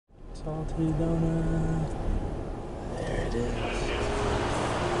Salty donut. There it is.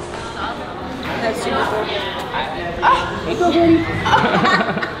 That's super cool. Hey, go, buddy.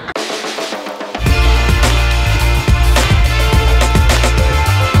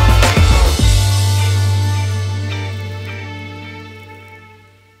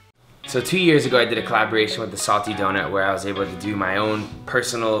 So 2 years ago I did a collaboration with the Salty Donut where I was able to do my own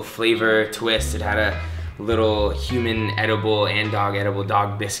personal flavor twist. It had a little human edible and dog edible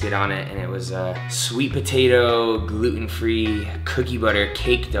dog biscuit on it, and it was a sweet potato, gluten-free cookie butter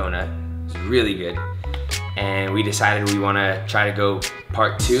cake donut. It was really good. And we decided we want to try to go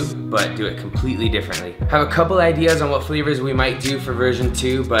part 2, but do it completely differently. I have a couple ideas on what flavors we might do for version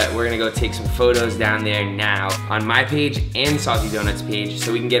 2, but we're gonna go take some photos down there now on my page and Salty Donut's page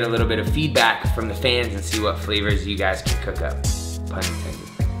so we can get a little bit of feedback from the fans and see what flavors you guys can cook up. Pun intended.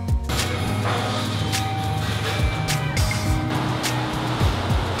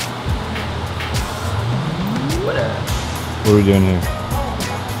 What are we doing here?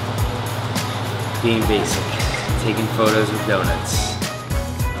 Being basic, taking photos with donuts.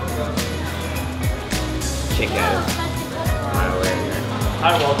 Kick at it. My way.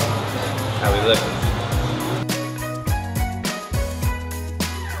 Hi, welcome. How we looking?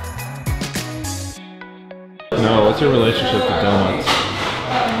 No, what's your relationship with donuts?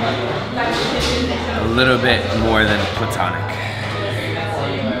 A little bit more than platonic.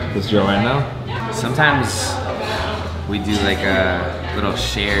 Does Joanne know? Sometimes we do like a little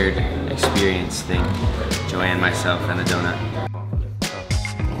shared experience thing. Joanne, myself, and the donut.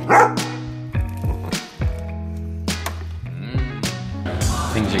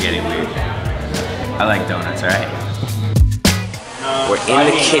 Things are getting weird. I like donuts, alright? We're in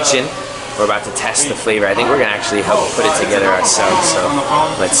the kitchen. We're about to test the flavor. I think we're gonna actually help put it together ourselves, so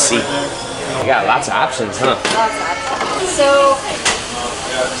let's see. We got lots of options, huh? Lots of options. So,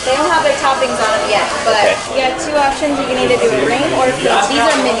 they don't have their toppings on them yet, but you got 2 options. You can either do a ring or a flake. These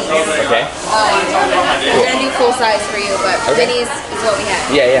are minis. Okay. We're gonna do full size for you, but minis is what we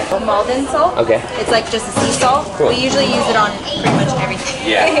have. Yeah, yeah. Maldon salt. Okay. It's like just a sea salt. Cool. We usually use it on pretty much everything.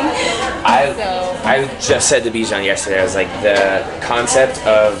 Yeah. I just said to Bijan yesterday, I was like, the concept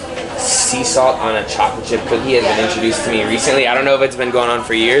of sea salt on a chocolate chip cookie has been introduced to me recently. I don't know if it's been going on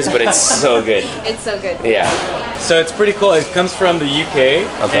for years, but it's so good. It's so good. Yeah. So it's pretty cool. It comes from the UK.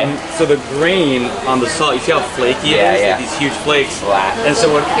 Okay. And so the grain on the salt, you see how flaky it is? Yeah. Like these huge flakes. Flat. And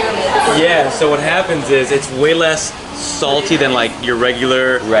so what happens is it's way less salty than like your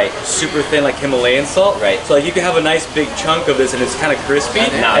regular super thin like Himalayan salt. Right. So like you can have a nice big chunk of this and it's kind of crispy.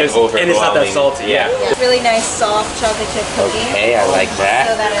 Not and it's not that salty. Yeah. Really nice soft chocolate chip cookie. Okay, I like that.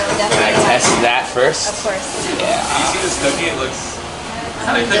 So that it will Can I definitely test that first? Of course. Yeah. You see this cookie? It looks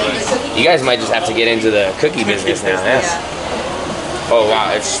kind of cookie. You guys might just have to get into the cookie business now. Yes. Oh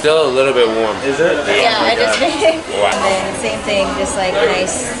wow, it's still a little bit warm. Is it? Yeah, I just made it. Wow. And then same thing, just like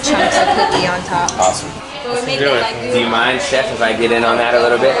nice chunks of cookie on top. Awesome. But we make it like Do you mind, Chef, if I get in on that a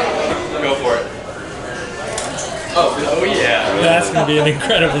little bit? Go for it. Oh yeah. That's gonna be an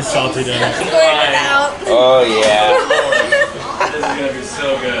incredibly salty donut. Squirt it out. Oh yeah. This is gonna be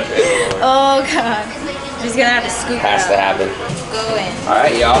so good. Oh god. Just gonna have to scoop it Has out. to happen. Go in.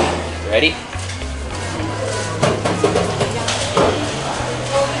 Alright, y'all. Ready?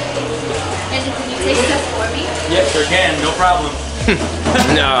 And can you taste this for me? Yep, sure can. No problem.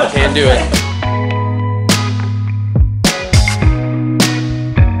 No, can't do it.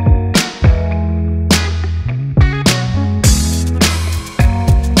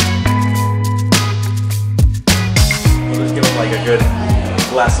 Like a good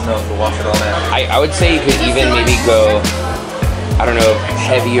glass of milk to wash it all down. I would say you could even maybe go, I don't know,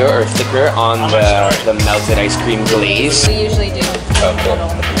 heavier or thicker on the melted ice cream glaze. We usually do. Oh, cool.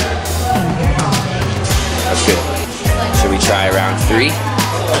 That's good. Should we try round 3?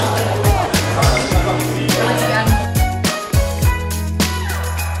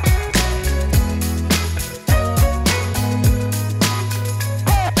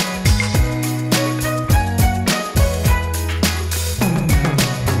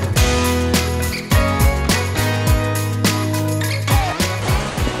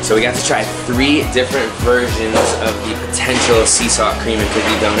 So we got to try 3 different versions of the potential sea salt cream and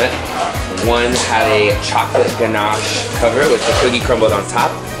cookie donut. One had a chocolate ganache cover with the cookie crumbled on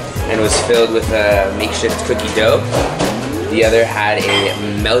top and was filled with a makeshift cookie dough. The other had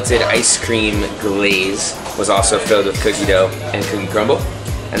a melted ice cream glaze, was also filled with cookie dough and cookie crumble.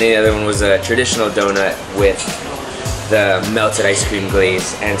 And the other one was a traditional donut with the melted ice cream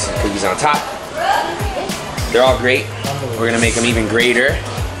glaze and some cookies on top. They're all great. We're gonna make them even greater.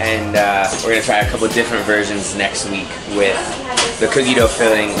 And we're gonna try a couple different versions next week with the cookie dough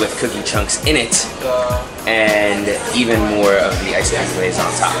filling with cookie chunks in it, and even more of the ice cream glaze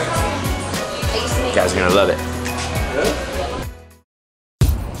on top. You guys are gonna love it.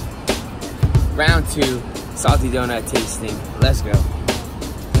 Round 2, salty donut tasting. Let's go.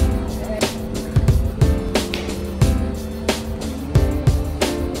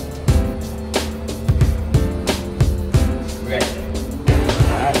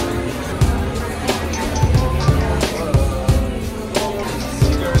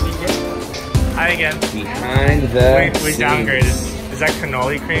 Hi again. Behind the We downgraded. Is that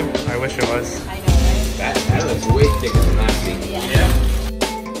cannoli cream? I wish it was. I know, right? That looks way thicker than last week. Yeah.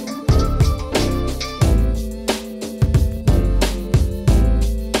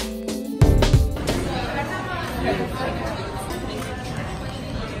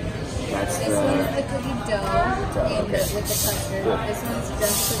 That's This one's the cookie dough and okay. with the custard. Cool. This one's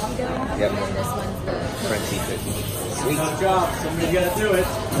just cookie dough, Yep. and then this one's the crunchy cookie. Sweet. Good job. Somebody's got to do it.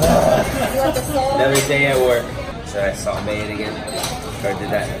 You want the salt? Another day at work. Should I salt bay it again? Or did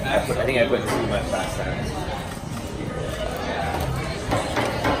that? I think I put too much last time.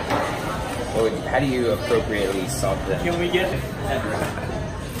 How do you appropriately salt them? Can we get it?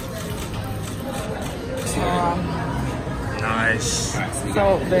 Nice. Alright, so we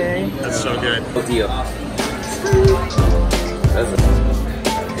got Salt bay. That's so good. full deal.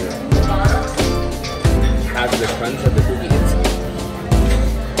 How's the crunch of the cookie inside?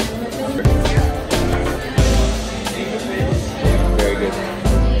 Very good.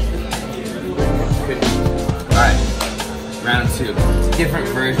 Good. Alright, round 2. Different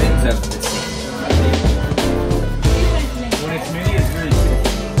versions of the same. When it's mini, it's really good.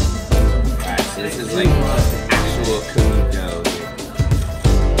 Alright, so this is like actual cookie dough here.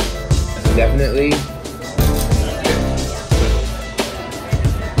 Definitely.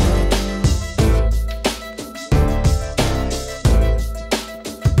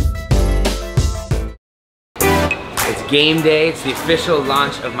 Game day. It's the official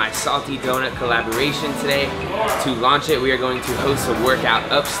launch of my Salty Donut collaboration today. To launch it, we are going to host a workout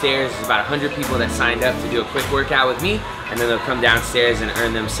upstairs. There's about 100 people that signed up to do a quick workout with me, and then they'll come downstairs and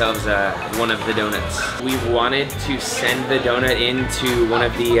earn themselves one of the donuts. We've wanted to send the donut into one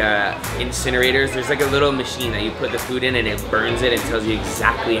of the incinerators. There's like a little machine that you put the food in and it burns it and tells you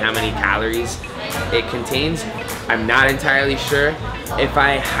exactly how many calories it contains. I'm not entirely sure. If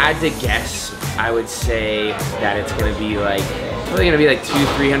I had to guess, I would say that it's gonna be like, probably gonna be like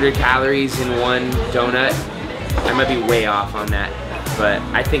 200-300 calories in one donut. I might be way off on that, but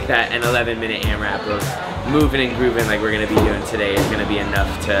I think that an 11-minute AMRAP of moving and grooving like we're gonna be doing today is gonna be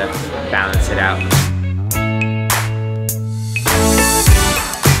enough to balance it out.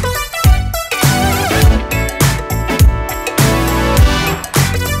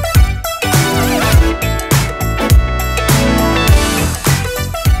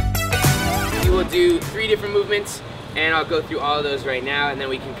 Do 3 different movements, and I'll go through all of those right now, and then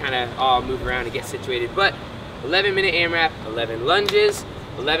we can kind of all move around and get situated. But 11-minute AMRAP, 11 lunges,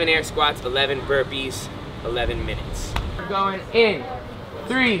 11 air squats, 11 burpees, 11 minutes. We're going in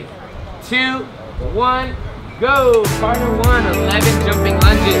 3, 2, 1, go. Partner 1, 11 jumping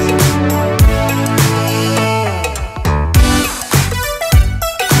lunges.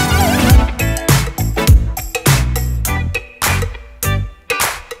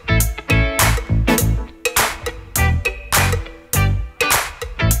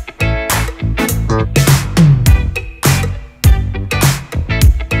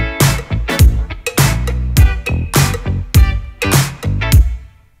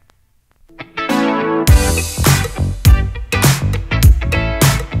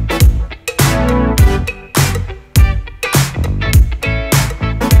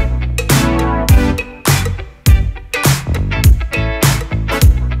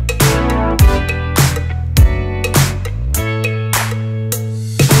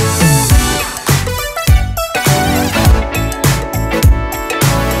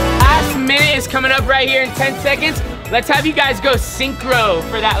 Coming up right here in 10 seconds. Let's have you guys go synchro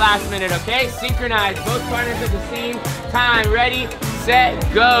for that last minute, okay? Synchronize, both partners at the same time. Ready, set,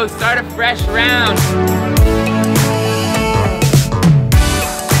 go. Start a fresh round.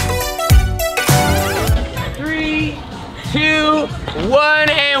 3, 2, 1,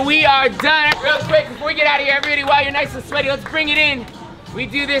 and we are done. Real quick, before we get out of here, everybody, while you're nice and sweaty, let's bring it in. We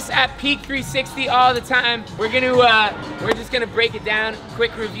do this at Peak 360 all the time. We're just gonna break it down.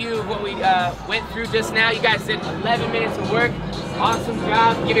 Quick review of what we went through just now. You guys did 11 minutes of work. Awesome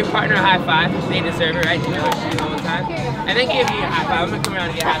job. Give your partner a high five. They deserve it, right? You know what you do the whole time. And then give me a high five. I'm gonna come around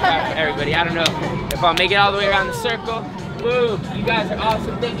and get a high five for everybody. I don't know if I'll make it all the way around the circle. Woo! You guys are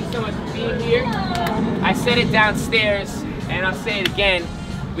awesome. Thank you so much for being here. I said it downstairs, And I'll say it again,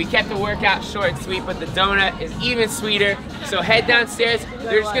 we kept the workout short and sweet, but the donut is even sweeter. So head downstairs.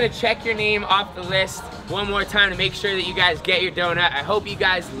 They're just gonna check your name off the list one more time to make sure that you guys get your donut. I hope you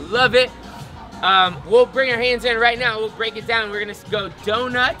guys love it. We'll bring our hands in right now. We'll break it down. We're gonna go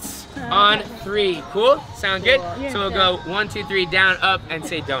donuts on 3. Cool? Sound good? So we'll go 1, 2, 3, down, up, and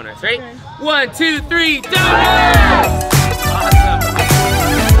say donuts. Right? 1, 2, 3, donuts! Awesome.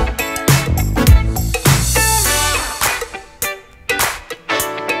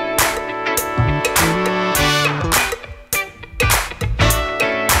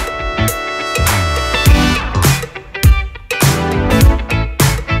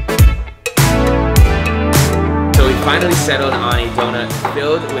 Finally settled on a donut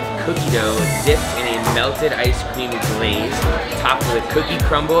filled with cookie dough dipped in a melted ice cream glaze, topped with cookie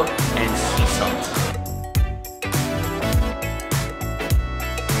crumble and sea salt.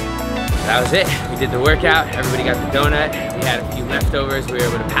 That was it. We did the workout. Everybody got the donut. We had a few leftovers. We were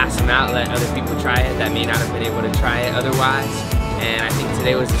able to pass them out, let other people try it that may not have been able to try it otherwise. And I think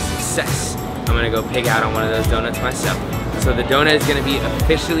today was a success. I'm gonna go pig out on one of those donuts myself. So the donut is gonna be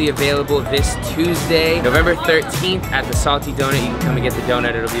officially available this Tuesday, November 13th at the Salty Donut. You can come and get the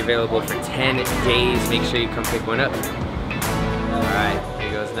donut. It'll be available for 10 days. Make sure you come pick one up. All right,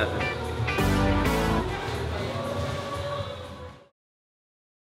 here goes nothing.